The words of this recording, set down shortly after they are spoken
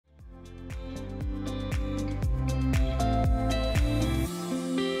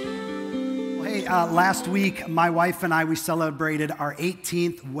Last week, my wife and I, we celebrated our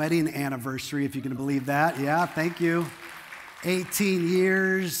 18th wedding anniversary, if you can believe that. Yeah, thank you. 18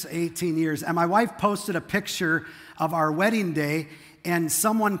 years. And my wife posted a picture of our wedding day, and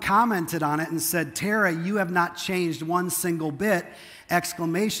someone commented on it and said, "Tara, you have not changed one single bit,"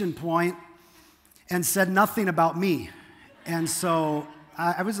 exclamation point, and said nothing about me. And so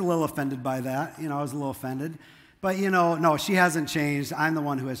I was a little offended by that. I was a little offended. But, no, she hasn't changed. I'm the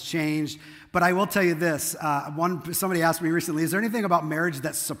one who has changed. But I will tell you this. Somebody asked me recently, is there anything about marriage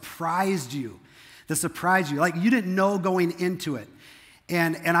that surprised you? Like you didn't know going into it.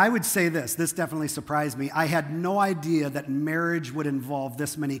 And I would say this definitely surprised me. I had no idea that marriage would involve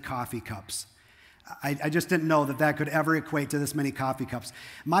this many coffee cups. I just didn't know that could ever equate to this many coffee cups.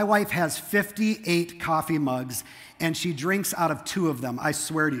 My wife has 58 coffee mugs, and she drinks out of 2 of them. I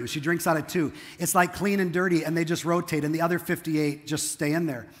swear to you, she drinks out of 2. It's like clean and dirty, and they just rotate, and the other 58 just stay in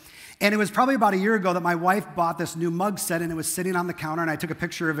there. And it was probably about a year ago that my wife bought this new mug set, and it was sitting on the counter, and I took a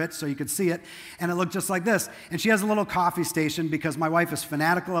picture of it so you could see it, and it looked just like this. And she has a little coffee station because my wife is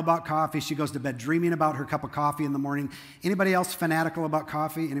fanatical about coffee. She goes to bed dreaming about her cup of coffee in the morning. Anybody else fanatical about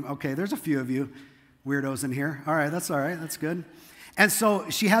coffee? Okay, there's a few of you weirdos in here. All right, that's good. And so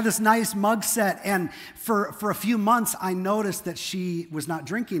she had this nice mug set, and for a few months, I noticed that she was not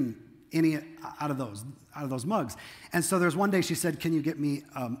drinking any out of those mugs. And so there's one day she said, "Can you get me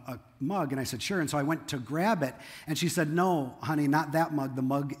a mug?" And I said, "Sure." And so I went to grab it, and she said, "No, honey, not that mug, the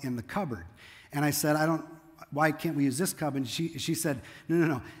mug in the cupboard." And I said, "Why can't we use this cup?" And she said,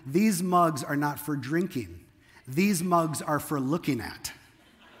 No. These mugs are not for drinking. These mugs are for looking at."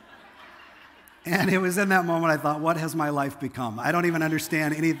 And it was in that moment I thought, what has my life become? I don't even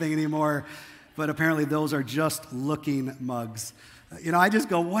understand anything anymore, but apparently those are just looking mugs. I just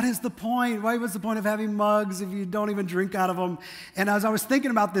go, what is the point? What's the point of having mugs if you don't even drink out of them? And as I was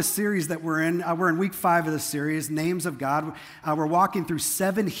thinking about this series that we're in week 5 of this series, Names of God. We're walking through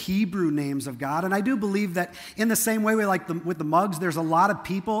 7 Hebrew names of God. And I do believe that in the same way with the mugs, there's a lot of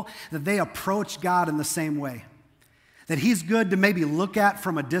people that they approach God in the same way. That he's good to maybe look at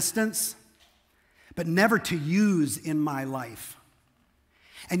from a distance, but never to use in my life.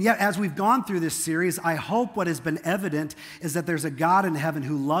 And yet, as we've gone through this series, I hope what has been evident is that there's a God in heaven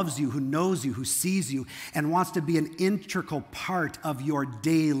who loves you, who knows you, who sees you, and wants to be an integral part of your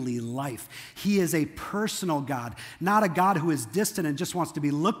daily life. He is a personal God, not a God who is distant and just wants to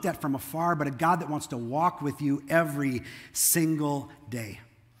be looked at from afar, but a God that wants to walk with you every single day.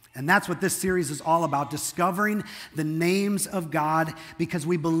 And that's what this series is all about, discovering the names of God, because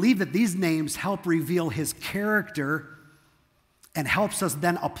we believe that these names help reveal his character and helps us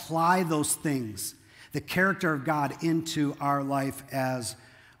then apply those things, the character of God, into our life as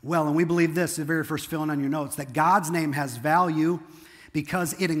well. And we believe this, the very first fill-in on your notes, that God's name has value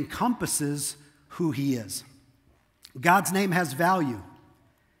because it encompasses who he is. God's name has value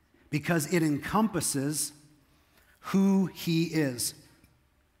because it encompasses who he is.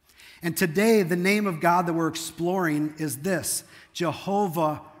 And today, the name of God that we're exploring is this,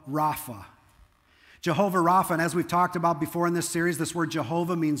 Jehovah Rapha. Jehovah Rapha, and as we've talked about before in this series, this word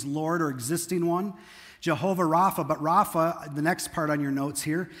Jehovah means Lord or existing one. Jehovah Rapha, but Rapha, the next part on your notes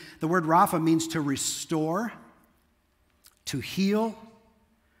here, the word Rapha means to restore, to heal,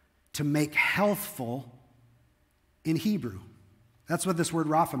 to make healthful in Hebrew. That's what this word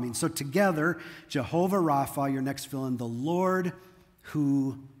Rapha means. So together, Jehovah Rapha, your next fill-in, the Lord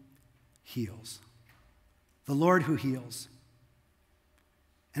who heals. The Lord who heals.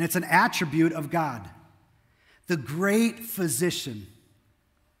 And it's an attribute of God. The great physician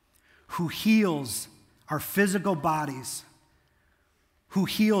who heals our physical bodies, who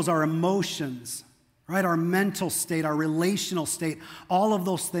heals our emotions, right? Our mental state, our relational state, all of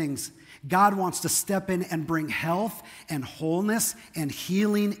those things. God wants to step in and bring health and wholeness and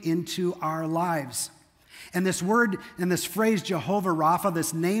healing into our lives. And this word and this phrase, Jehovah Rapha,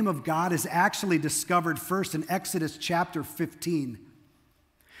 this name of God, is actually discovered first in Exodus chapter 15,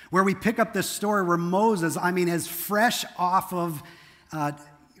 where we pick up this story where Moses, is fresh off of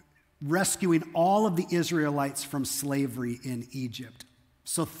rescuing all of the Israelites from slavery in Egypt.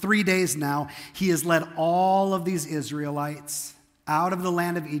 So 3 days now, he has led all of these Israelites out of the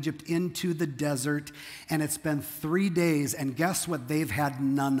land of Egypt into the desert, and it's been 3 days, and guess what they've had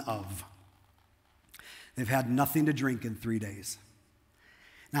none of? They've had nothing to drink in 3 days.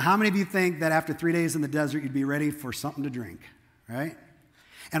 Now, how many of you think that after 3 days in the desert, you'd be ready for something to drink, right?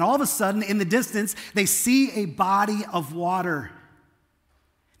 And all of a sudden, in the distance, they see a body of water.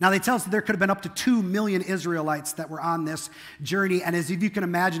 Now, they tell us that there could have been up to 2 million Israelites that were on this journey. And as if you can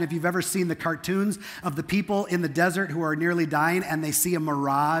imagine, if you've ever seen the cartoons of the people in the desert who are nearly dying and they see a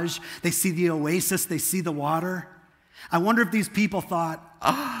mirage, they see the oasis, they see the water. I wonder if these people thought,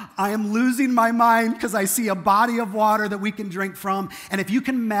 I am losing my mind because I see a body of water that we can drink from. And if you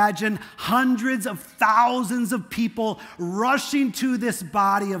can imagine hundreds of thousands of people rushing to this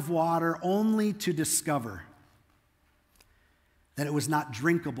body of water only to discover that it was not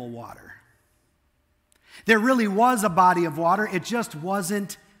drinkable water. There really was a body of water, it just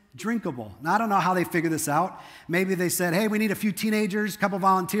wasn't drinkable. Now, I don't know how they figured this out. Maybe they said, hey, we need a few teenagers, a couple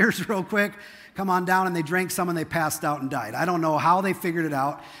volunteers real quick. Come on down, and they drank some and they passed out and died. I don't know how they figured it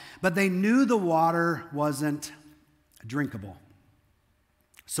out, but they knew the water wasn't drinkable.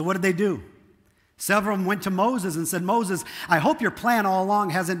 So what did they do? Several of them went to Moses and said, Moses, I hope your plan all along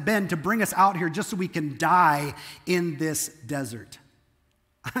hasn't been to bring us out here just so we can die in this desert.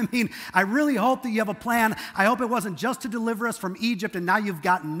 I mean, I really hope that you have a plan. I hope it wasn't just to deliver us from Egypt and now you've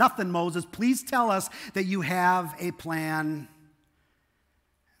got nothing, Moses. Please tell us that you have a plan.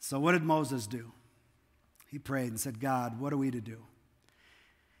 So what did Moses do? He prayed and said, God, what are we to do?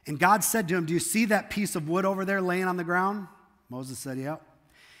 And God said to him, do you see that piece of wood over there laying on the ground? Moses said, yep.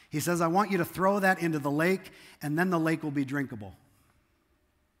 He says, I want you to throw that into the lake, and then the lake will be drinkable.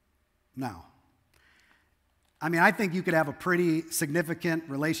 Now, I mean, I think you could have a pretty significant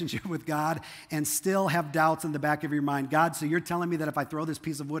relationship with God and still have doubts in the back of your mind. God, so you're telling me that if I throw this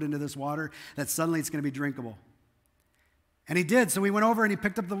piece of wood into this water, that suddenly it's going to be drinkable? And he did. So he went over and he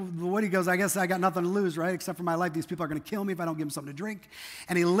picked up the wood. He goes, I guess I got nothing to lose, right? Except for my life. These people are going to kill me if I don't give them something to drink.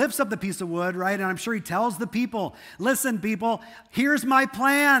 And he lifts up the piece of wood, right? And I'm sure he tells the people, listen, people, here's my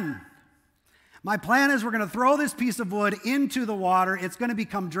plan. My plan is we're going to throw this piece of wood into the water. It's going to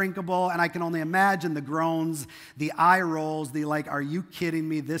become drinkable. And I can only imagine the groans, the eye rolls, the like, are you kidding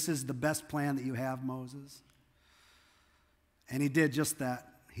me? This is the best plan that you have, Moses. And he did just that.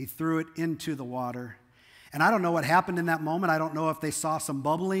 He threw it into the water. And I don't know what happened in that moment. I don't know if they saw some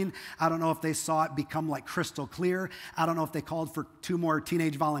bubbling. I don't know if they saw it become like crystal clear. I don't know if they called for 2 more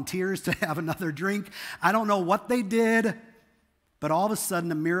teenage volunteers to have another drink. I don't know what they did, but all of a sudden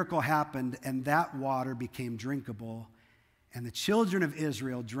a miracle happened and that water became drinkable and the children of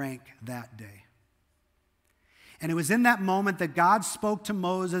Israel drank that day. And it was in that moment that God spoke to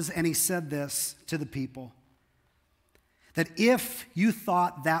Moses and he said this to the people, that if you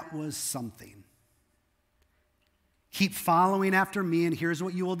thought that was something, keep following after me, and here's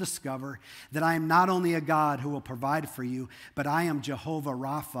what you will discover, that I am not only a God who will provide for you, but I am Jehovah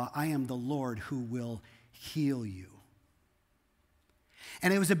Rapha. I am the Lord who will heal you.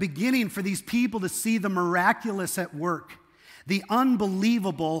 And it was a beginning for these people to see the miraculous at work, the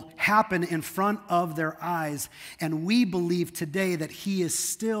unbelievable happen in front of their eyes. And we believe today that he is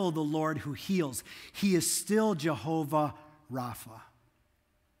still the Lord who heals. He is still Jehovah Rapha.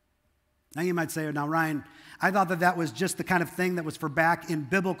 Now you might say, now Ryan, I thought that that was just the kind of thing that was for back in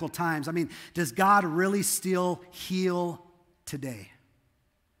biblical times. I mean, does God really still heal today?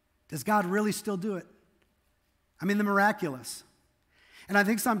 Does God really still do it? I mean, the miraculous. And I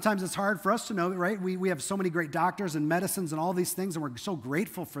think sometimes it's hard for us to know, right? We have so many great doctors and medicines and all these things, and we're so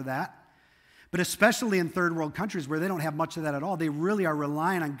grateful for that. But especially in third world countries where they don't have much of that at all, they really are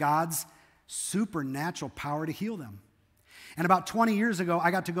relying on God's supernatural power to heal them. And about 20 years ago,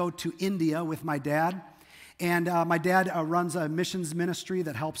 I got to go to India with my dad. And my dad runs a missions ministry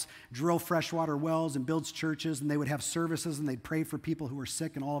that helps drill freshwater wells and builds churches. And they would have services and they'd pray for people who were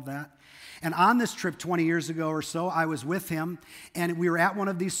sick and all of that. And on this trip 20 years ago or so, I was with him. And we were at one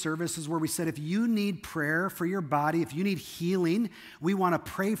of these services where we said, if you need prayer for your body, if you need healing, we want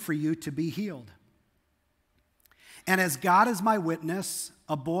to pray for you to be healed. And as God is my witness,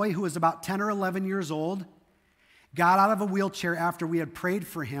 a boy who was about 10 or 11 years old got out of a wheelchair after we had prayed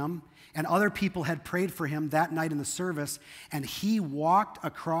for him, and other people had prayed for him that night in the service, and he walked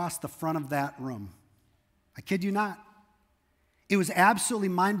across the front of that room. I kid you not. It was absolutely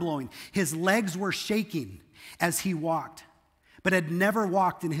mind-blowing. His legs were shaking as he walked, but had never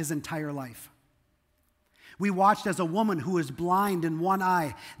walked in his entire life. We watched as a woman who was blind in one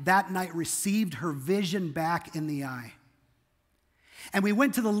eye that night received her vision back in the eye. And we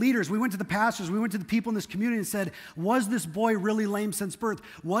went to the leaders, we went to the pastors, we went to the people in this community and said, was this boy really lame since birth?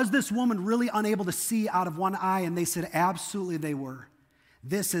 Was this woman really unable to see out of one eye? And they said, absolutely they were.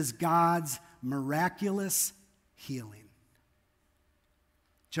 This is God's miraculous healing.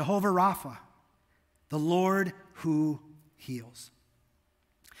 Jehovah Rapha, the Lord who heals.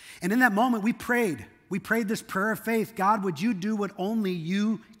 And in that moment, we prayed. we prayed this prayer of faith. God, would you do what only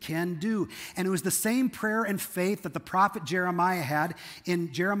you can do? And it was the same prayer and faith that the prophet Jeremiah had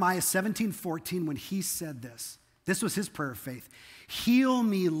in Jeremiah 17:14 when he said this. This was his prayer of faith. Heal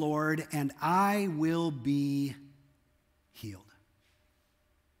me, Lord, and I will be healed.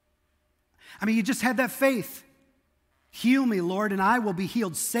 I mean, you just had that faith. Heal me, Lord, and I will be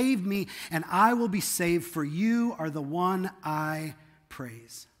healed. Save me, and I will be saved, for you are the one I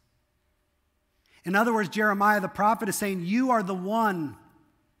praise. In other words, Jeremiah the prophet is saying, you are the one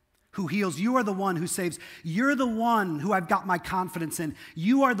who heals. You are the one who saves. You're the one who I've got my confidence in.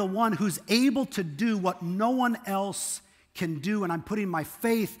 You are the one who's able to do what no one else can do, and I'm putting my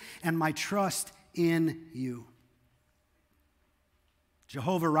faith and my trust in you.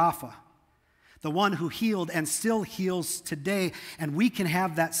 Jehovah Rapha, the one who healed and still heals today, and we can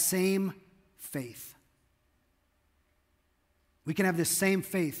have that same faith. We can have this same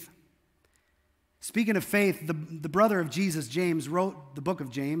faith. Speaking of faith, the brother of Jesus, James, wrote the book of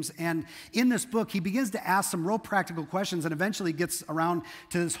James, and in this book, he begins to ask some real practical questions and eventually gets around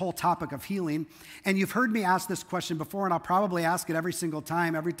to this whole topic of healing. And you've heard me ask this question before, and I'll probably ask it every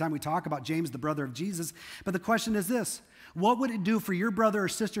time we talk about James, the brother of Jesus. But the question is this: what would it do for your brother or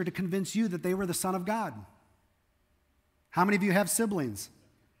sister to convince you that they were the Son of God? How many of you have siblings?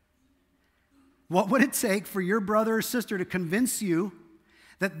 What would it take for your brother or sister to convince you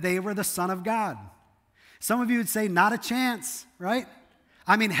that they were the Son of God? Some of you would say, not a chance, right?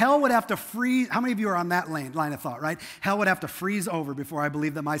 I mean, hell would have to freeze. How many of you are on that line of thought, right? Hell would have to freeze over before I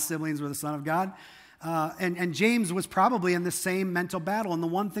believe that my siblings were the Son of God. And James was probably in the same mental battle. And the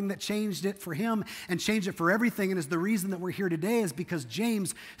one thing that changed it for him and changed it for everything, and is the reason that we're here today, is because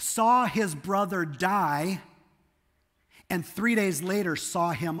James saw his brother die and 3 days later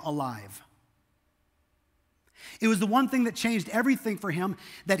saw him alive. It was the one thing that changed everything for him,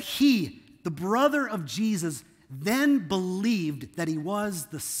 that he, the brother of Jesus, then believed that he was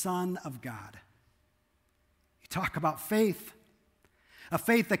the Son of God. You talk about faith, a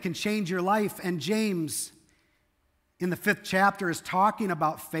faith that can change your life. And James, in the 5th chapter, is talking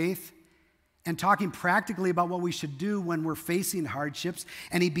about faith and talking practically about what we should do when we're facing hardships.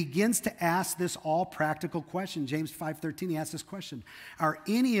 And he begins to ask this all practical question. James 5:13, he asks this question: are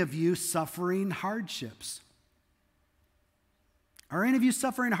any of you suffering hardships? Are any of you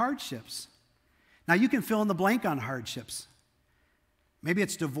suffering hardships? Now, you can fill in the blank on hardships. Maybe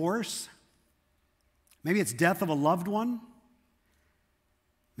it's divorce. Maybe it's death of a loved one.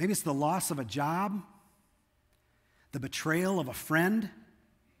 Maybe it's the loss of a job, the betrayal of a friend,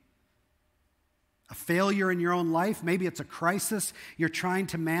 a failure in your own life. Maybe it's a crisis you're trying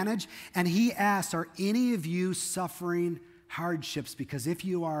to manage. And he asks, are any of you suffering hardships? Because if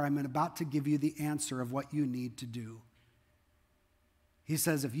you are, I'm about to give you the answer of what you need to do. He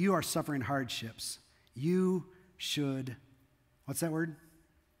says, if you are suffering hardships, you should, what's that word?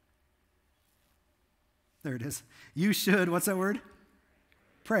 There it is. You should, what's that word?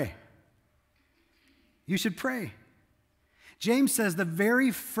 Pray. You should pray. James says the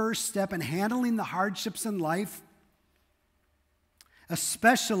very first step in handling the hardships in life,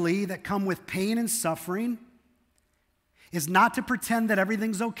 especially that come with pain and suffering, is not to pretend that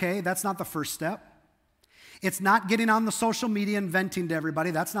everything's okay. That's not the first step. It's not getting on the social media and venting to everybody.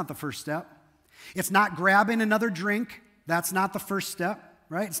 That's not the first step. It's not grabbing another drink. That's not the first step,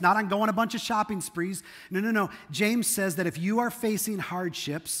 right? It's not on going a bunch of shopping sprees. No. James says that if you are facing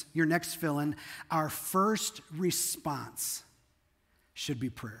hardships, your next fill-in, our first response should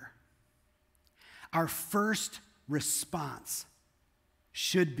be prayer. Our first response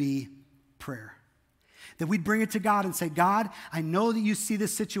should be prayer. That we'd bring it to God and say, God, I know that you see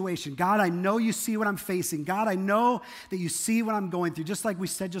this situation. God, I know you see what I'm facing. God, I know that you see what I'm going through. Just like we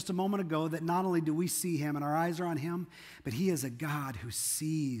said just a moment ago, that not only do we see him and our eyes are on him, but he is a God who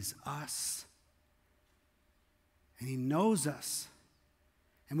sees us. And he knows us.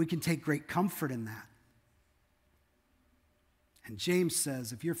 And we can take great comfort in that. And James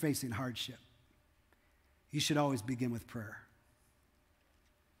says, if you're facing hardship, you should always begin with prayer.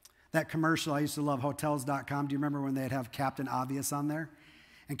 That commercial, I used to love, Hotels.com. Do you remember when they'd have Captain Obvious on there?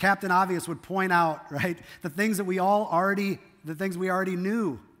 And Captain Obvious would point out, right, the things we already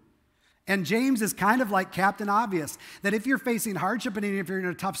knew. And James is kind of like Captain Obvious, that if you're facing hardship and if you're in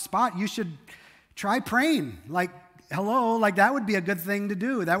a tough spot, you should try praying. Like, hello, like that would be a good thing to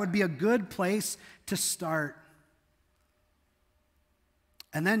do. That would be a good place to start.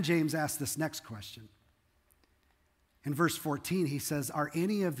 And then James asks this next question. In verse 14, he says, are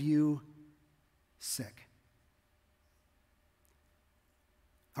any of you sick?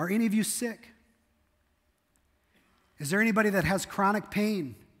 Are any of you sick? Is there anybody that has chronic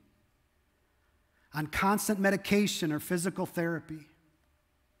pain? on constant medication or physical therapy?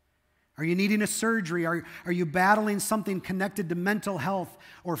 Are you needing a surgery? Are you battling something connected to mental health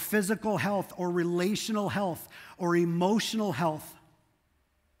or physical health or relational health or emotional health?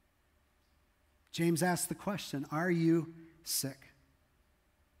 James asks the question, are you sick?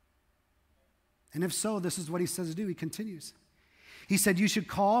 And if so, this is what he says to do. He continues. He said, you should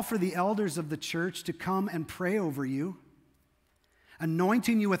call for the elders of the church to come and pray over you,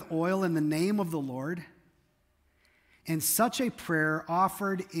 anointing you with oil in the name of the Lord. And such a prayer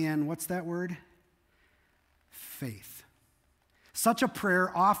offered in, what's that word? Faith. Such a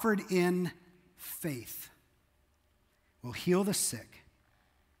prayer offered in faith will heal the sick,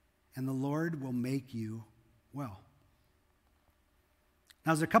 and the Lord will make you well.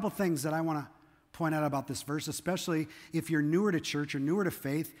 Now, there's a couple things that I want to point out about this verse, especially if you're newer to church or newer to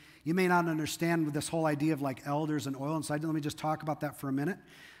faith. You may not understand this whole idea of like elders and oil. And so let me just talk about that for a minute.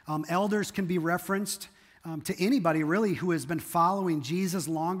 Elders can be referenced to anybody really who has been following Jesus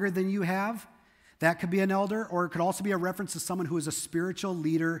longer than you have. That could be an elder, or it could also be a reference to someone who is a spiritual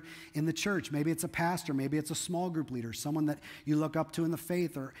leader in the church. Maybe it's a pastor, maybe it's a small group leader, someone that you look up to in the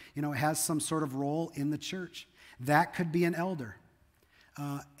faith, or has some sort of role in the church. That could be an elder.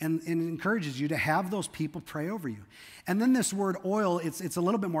 And it encourages you to have those people pray over you. And then this word oil, it's a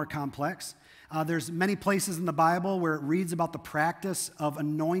little bit more complex. There's many places in the Bible where it reads about the practice of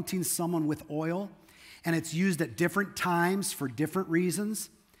anointing someone with oil, and it's used at different times for different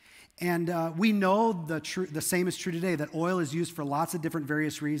reasons. And we know the same is true today, that oil is used for lots of different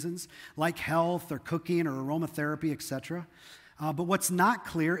various reasons, like health or cooking or aromatherapy, etc. But what's not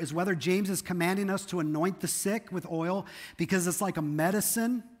clear is whether James is commanding us to anoint the sick with oil because it's like a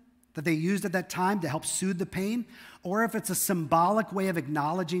medicine that they used at that time to help soothe the pain, or if it's a symbolic way of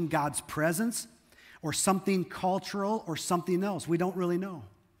acknowledging God's presence, or something cultural, or something else. We don't really know.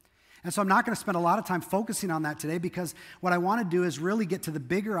 And so I'm not going to spend a lot of time focusing on that today, because what I want to do is really get to the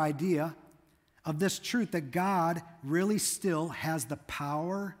bigger idea of this truth that God really still has the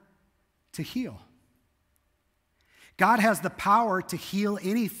power to heal. God has the power to heal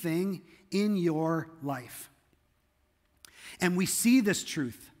anything in your life. And we see this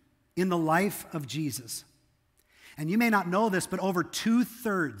truth in the life of Jesus. And you may not know this, but over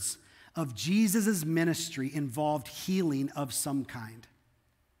 2/3 of Jesus' ministry involved healing of some kind.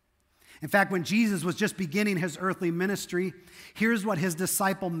 In fact, when Jesus was just beginning his earthly ministry, here's what his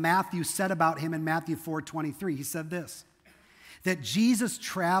disciple Matthew said about him in Matthew 4:23. He said this, that Jesus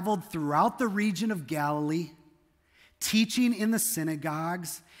traveled throughout the region of Galilee, teaching in the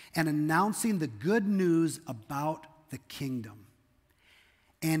synagogues and announcing the good news about the kingdom.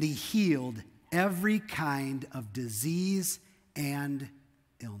 And he healed every kind of disease and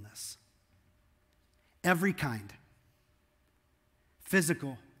illness. Every kind.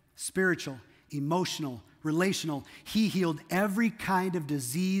 Physical, spiritual, emotional, relational. He healed every kind of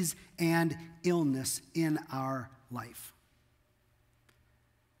disease and illness in our life.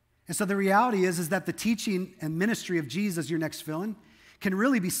 And so the reality is that the teaching and ministry of Jesus, your next fill-in, can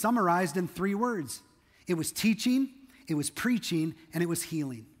really be summarized in 3 words. It was teaching, it was preaching, and it was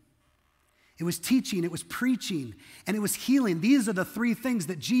healing. It was teaching, it was preaching, and it was healing. These are the 3 things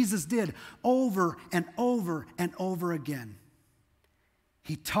that Jesus did over and over and over again.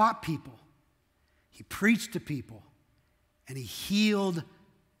 He taught people, he preached to people, and he healed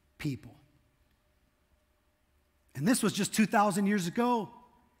people. And this was just 2,000 years ago.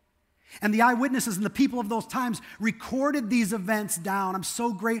 And the eyewitnesses and the people of those times recorded these events down. I'm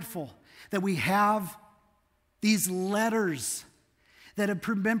so grateful that we have these letters that have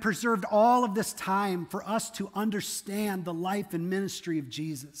been preserved all of this time for us to understand the life and ministry of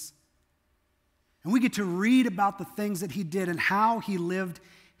Jesus. And we get to read about the things that he did and how he lived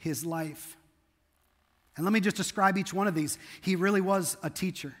his life. And let me just describe each one of these. He really was a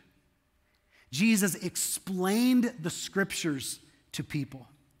teacher. Jesus explained the scriptures to people.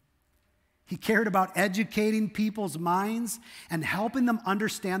 He cared about educating people's minds and helping them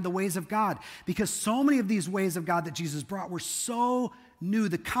understand the ways of God, because so many of these ways of God that Jesus brought were so new.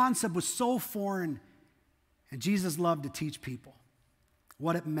 The concept was so foreign. And Jesus loved to teach people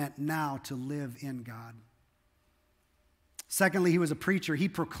what it meant now to live in God. Secondly, he was a preacher. He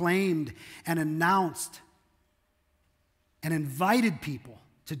proclaimed and announced and invited people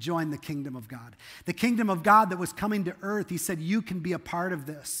to join the kingdom of God. The kingdom of God that was coming to earth. He said, you can be a part of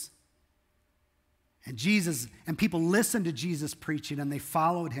this. And people listened to Jesus preaching, and they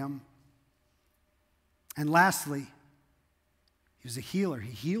followed him. And lastly, he was a healer.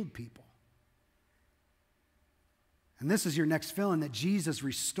 He healed people. And this is your next fill-in, that Jesus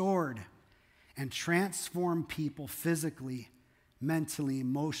restored and transformed people physically, mentally,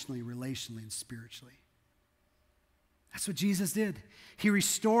 emotionally, relationally, and spiritually. That's what Jesus did. He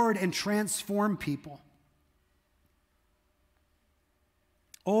restored and transformed people.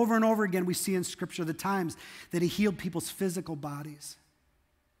 Over and over again, we see in Scripture the times that he healed people's physical bodies.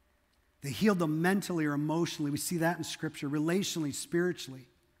 They healed them mentally or emotionally. We see that in Scripture, relationally, spiritually.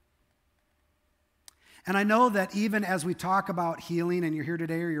 And I know that even as we talk about healing, and you're here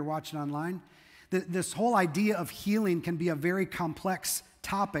today or you're watching online, this whole idea of healing can be a very complex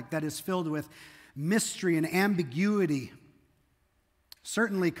topic that is filled with mystery and ambiguity,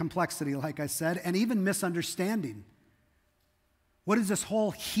 certainly complexity, like I said, and even misunderstanding. What is this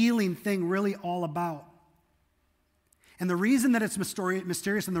whole healing thing really all about? And the reason that it's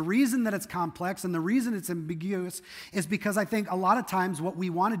mysterious and the reason that it's complex and the reason it's ambiguous is because I think a lot of times what we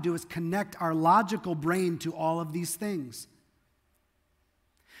want to do is connect our logical brain to all of these things.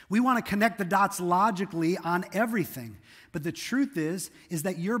 We want to connect the dots logically on everything. But the truth is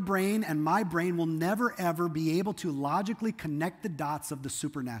that your brain and my brain will never, ever be able to logically connect the dots of the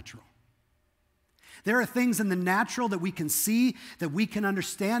supernatural. There are things in the natural that we can see, that we can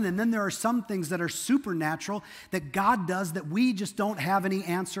understand, and then there are some things that are supernatural that God does that we just don't have any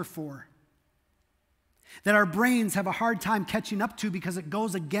answer for. That our brains have a hard time catching up to because it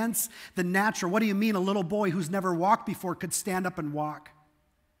goes against the natural. What do you mean a little boy who's never walked before could stand up and walk?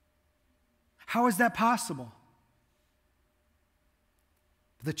 How is that possible?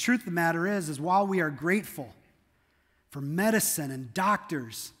 The truth of the matter is while we are grateful for medicine and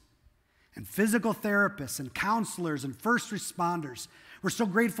doctors and physical therapists and counselors and first responders, we're so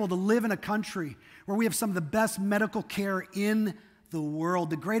grateful to live in a country where we have some of the best medical care in the world,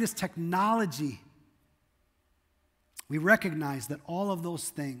 the greatest technology. We recognize that all of those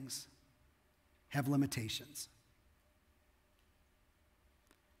things have limitations.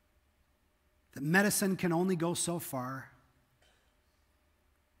 That medicine can only go so far.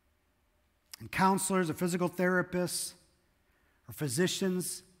 And counselors or physical therapists or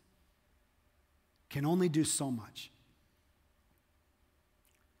physicians can only do so much.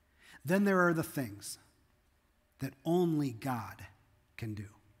 Then there are the things that only God can do.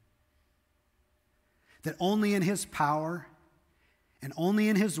 That only in His power and only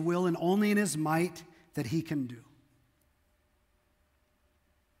in His will and only in His might that He can do.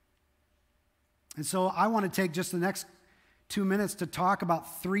 And so I want to take just the next 2 minutes to talk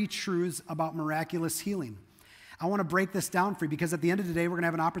about 3 truths about miraculous healing. I want to break this down for you because at the end of the day, we're going to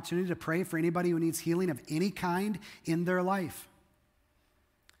have an opportunity to pray for anybody who needs healing of any kind in their life.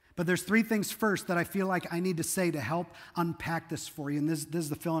 But there's 3 things first that I feel like I need to say to help unpack this for you, and this is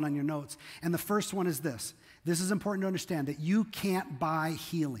the fill-in on your notes. And the first one is this. This is important to understand, that you can't buy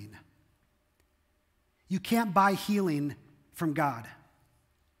healing. You can't buy healing from God.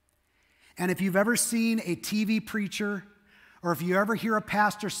 And if you've ever seen a TV preacher, or if you ever hear a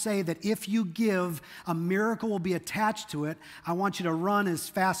pastor say that if you give, a miracle will be attached to it, I want you to run as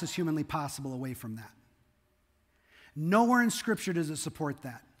fast as humanly possible away from that. Nowhere in Scripture does it support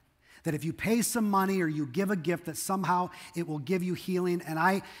that. That if you pay some money or you give a gift, that somehow it will give you healing.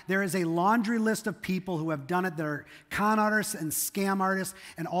 And there is a laundry list of people who have done it that are con artists and scam artists,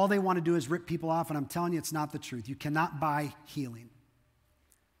 and all they want to do is rip people off, and I'm telling you, it's not the truth. You cannot buy healing.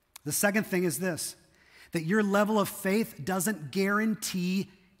 The second thing is this, that your level of faith doesn't guarantee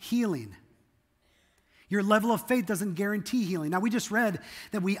healing. Your level of faith doesn't guarantee healing. Now, we just read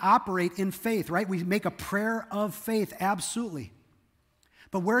that we operate in faith, right? We make a prayer of faith, absolutely.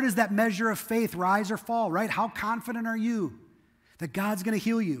 But where does that measure of faith rise or fall, right? How confident are you that God's going to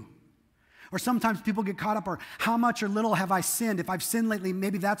heal you? Or sometimes people get caught up, or how much or little have I sinned? If I've sinned lately,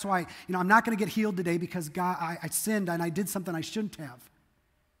 maybe that's why, I'm not going to get healed today because God, I sinned and I did something I shouldn't have.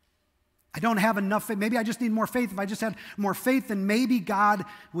 I don't have enough faith. Maybe I just need more faith. If I just had more faith, then maybe God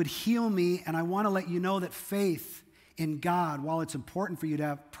would heal me. And I want to let you know that faith in God, while it's important for you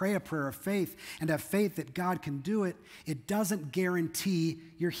to pray a prayer of faith and have faith that God can do it, it doesn't guarantee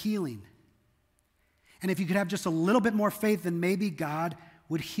your healing. And if you could have just a little bit more faith, then maybe God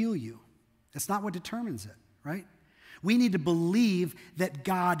would heal you. That's not what determines it, right? We need to believe that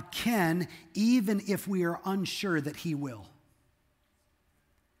God can, even if we are unsure that He will.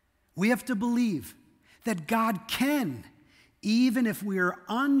 We have to believe that God can, even if we are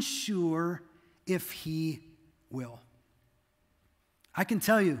unsure if He will. I can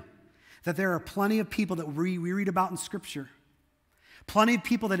tell you that there are plenty of people that we read about in Scripture, plenty of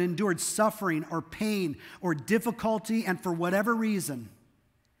people that endured suffering or pain or difficulty, and for whatever reason,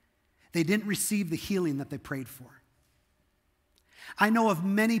 they didn't receive the healing that they prayed for. I know of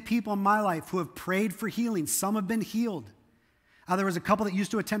many people in my life who have prayed for healing. Some have been healed. There was a couple that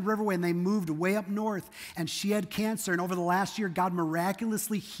used to attend Riverway, and they moved way up north, and she had cancer. And over the last year, God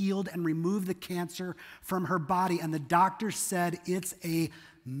miraculously healed and removed the cancer from her body. And the doctor said it's a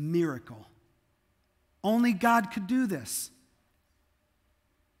miracle. Only God could do this.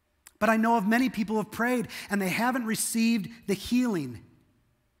 But I know of many people who have prayed, and they haven't received the healing.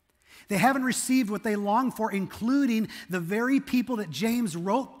 They haven't received what they long for, including the very people that James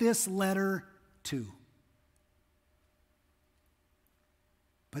wrote this letter to.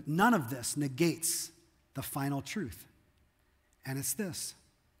 But none of this negates the final truth. And it's this,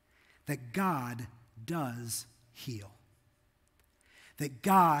 that God does heal. That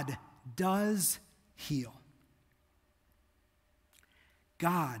God does heal.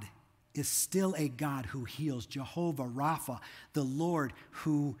 God is still a God who heals. Jehovah, Rapha, the Lord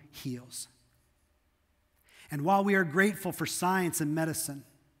who heals. And while we are grateful for science and medicine,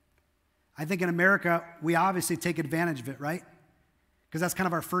 I think in America, we obviously take advantage of it, right? Because that's kind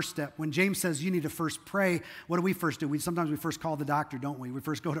of our first step. When James says you need to first pray, what do we first do? Sometimes we first call the doctor, don't we? We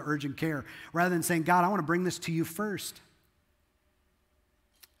first go to urgent care rather than saying, God, I want to bring this to you first.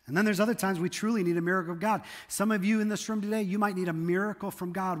 And then there's other times we truly need a miracle of God. Some of you in this room today, you might need a miracle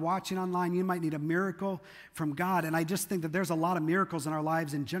from God. Watching online, you might need a miracle from God. And I just think that there's a lot of miracles in our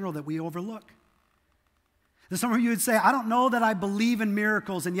lives in general that we overlook. Some of you would say, I don't know that I believe in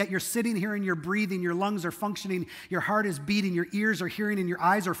miracles, and yet you're sitting here and you're breathing, your lungs are functioning, your heart is beating, your ears are hearing, and your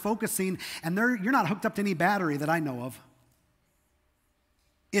eyes are focusing, and you're not hooked up to any battery that I know of.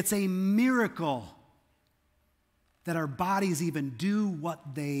 It's a miracle that our bodies even do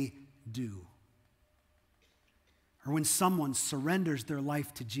what they do. Or when someone surrenders their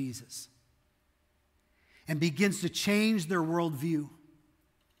life to Jesus and begins to change their worldview,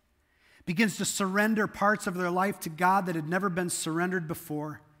 begins to surrender parts of their life to God that had never been surrendered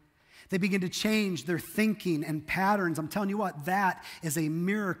before. They begin to change their thinking and patterns. I'm telling you what, that is a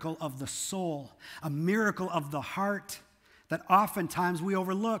miracle of the soul, a miracle of the heart that oftentimes we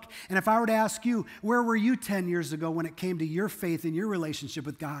overlook. And if I were to ask you, where were you 10 years ago when it came to your faith and your relationship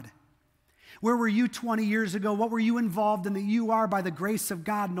with God? Where were you 20 years ago? What were you involved in that you are, by the grace of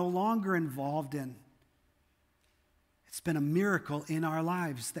God, no longer involved in? It's been a miracle in our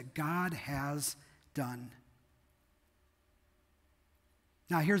lives that God has done.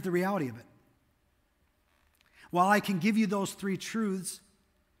 Now, here's the reality of it. While I can give you those three truths,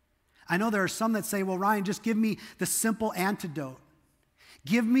 I know there are some that say, well, Ryan, just give me the simple antidote.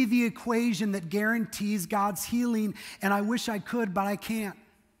 Give me the equation that guarantees God's healing, and I wish I could, but I can't.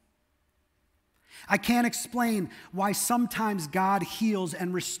 I can't explain why sometimes God heals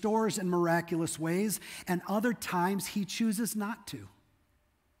and restores in miraculous ways, and other times he chooses not to.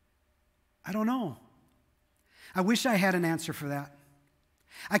 I don't know. I wish I had an answer for that.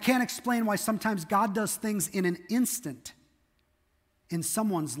 I can't explain why sometimes God does things in an instant in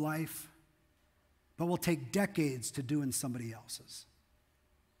someone's life, but will take decades to do in somebody else's.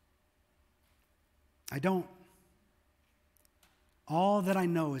 I don't. All that I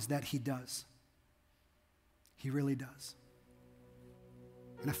know is that he does. He really does.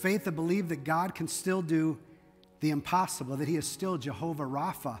 And a faith that believes that God can still do the impossible, that he is still Jehovah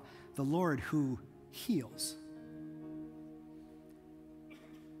Rapha, the Lord who heals.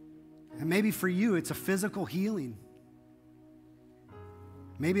 And maybe for you, it's a physical healing.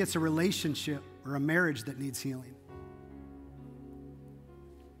 Maybe it's a relationship or a marriage that needs healing.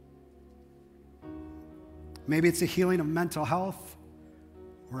 Maybe it's a healing of mental health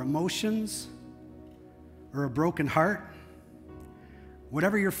or emotions or a broken heart.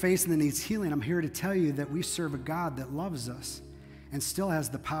 Whatever you're facing that needs healing, I'm here to tell you that we serve a God that loves us and still has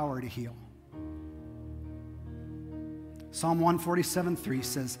the power to heal. Psalm 147:3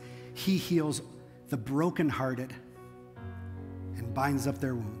 says, he heals the brokenhearted and binds up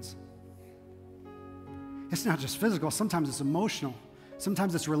their wounds. It's not just physical, sometimes it's emotional,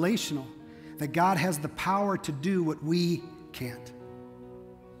 sometimes it's relational, that God has the power to do what we can't.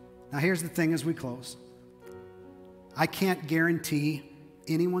 Now here's the thing as we close. I can't guarantee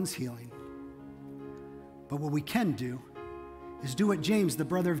anyone's healing, but what we can do is do what James, the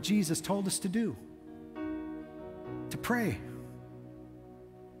brother of Jesus, told us to do. To pray.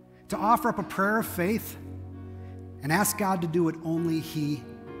 To offer up a prayer of faith and ask God to do what only he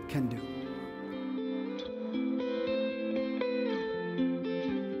can do.